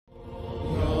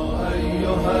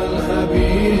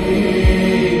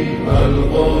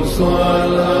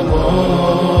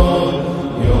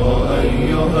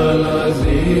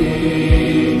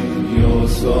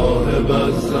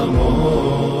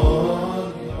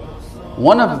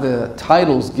One of the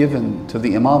titles given to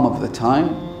the Imam of the time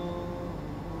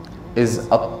is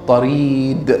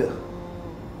at-Tarid.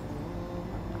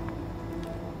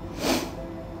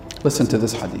 Listen to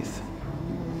this hadith.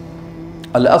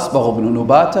 Al-Asbagh ibn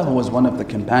Nubata, who was one of the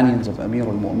companions of Amir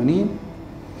al-Mu'mineen,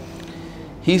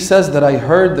 he says that I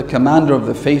heard the commander of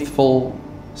the faithful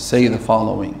say the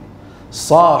following: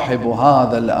 صاحب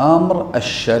هذا الأمر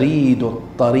الشريد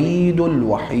الطريد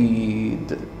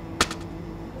الوحيد.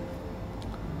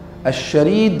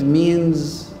 الشريد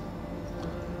means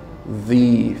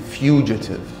the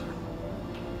fugitive.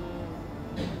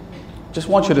 Just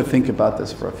want you to think about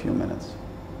this for a few minutes.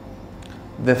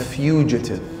 The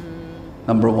fugitive,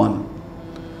 number one.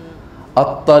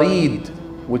 At-Tarid,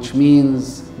 which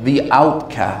means the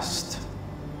outcast,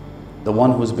 the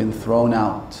one who's been thrown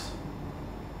out.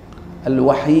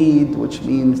 Al-Wahid, which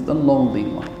means the lonely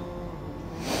one.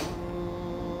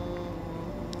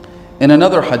 In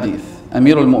another hadith,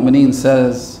 Amir al-Mu'mineen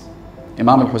says,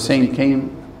 Imam al-Hussein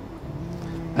came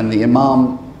and the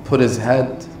Imam put his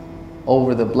head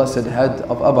over the blessed head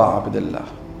of Abu Abdullah.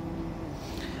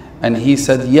 And he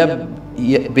said,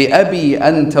 بِأَبِي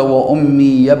أَنْتَ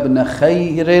وَأُمِّي يَبْنَ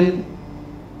خَيْرِ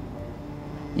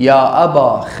يَا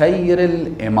أَبَا خَيْرِ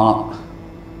الْإِمَاءِ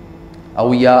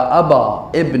أو يا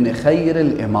أبا ابن خير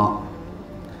الإماء.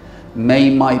 May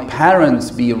my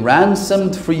parents be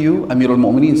ransomed for you. Amir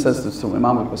al-Mu'mineen says this to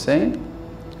Imam al-Hussein.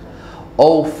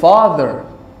 O father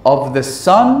of the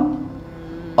son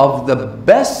of the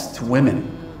best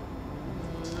women.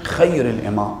 خير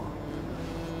الإماء.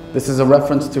 This is a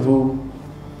reference to who?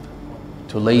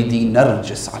 To Lady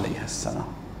Narjis alayhi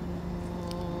salam.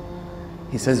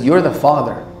 He says, you're the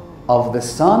father of the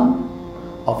son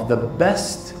of the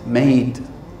best maid.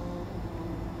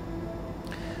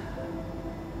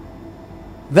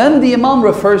 Then the Imam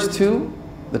refers to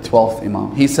the 12th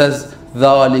Imam. He says,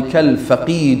 ذَلِكَ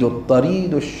الْفَقِيدُ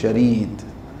الطَّرِيدُ الشَّرِيدُ.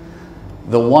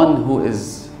 The one who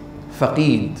is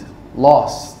faqid,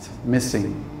 lost,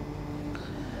 missing.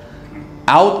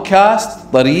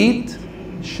 Outcast, tarid,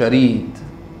 sharid,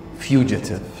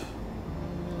 fugitive.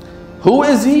 Who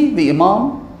is he? The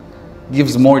Imam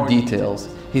gives more details.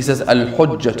 He says,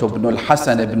 Al-Hujjat ibn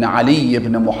al-Hasan ibn Ali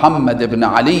ibn Muhammad ibn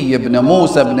Ali ibn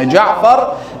Musa ibn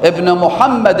Ja'far ibn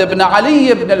Muhammad ibn Ali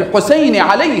ibn al-Husayn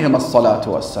alayhim as-salatu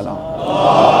was-salam.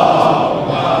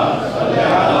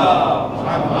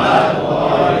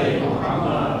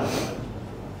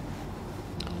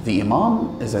 The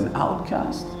Imam is an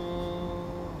outcast.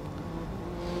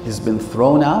 He's been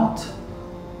thrown out.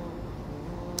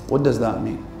 What does that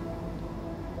mean?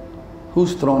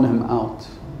 Who's thrown him out?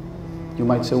 You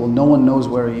might say, well, no one knows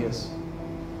where he is.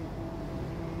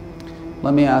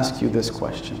 Let me ask you this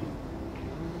question.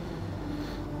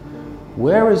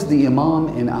 Where is the Imam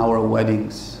in our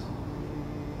weddings?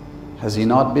 Has he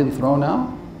not been thrown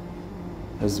out?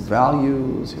 His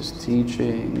values, his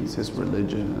teachings, his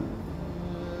religion.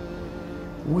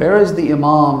 Where is the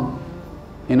Imam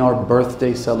in our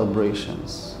birthday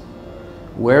celebrations?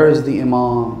 Where is the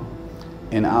Imam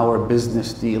in our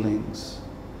business dealings?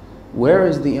 Where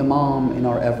is the Imam in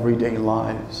our everyday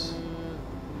lives?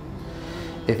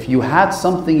 If you had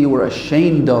something you were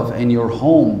ashamed of in your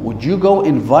home, would you go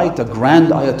invite a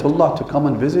grand Ayatollah to come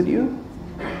and visit you?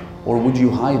 Or would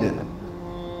you hide it?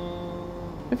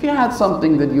 If you had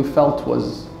something that you felt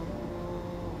was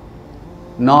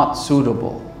not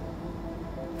suitable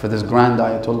for this grand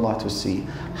Ayatollah to see,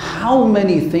 how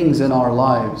many things in our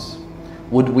lives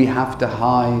would we have to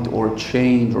hide or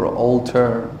change or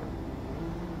alter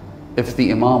if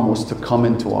the Imam was to come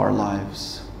into our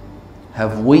lives?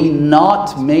 Have we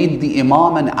not made the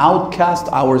Imam an outcast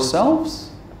ourselves?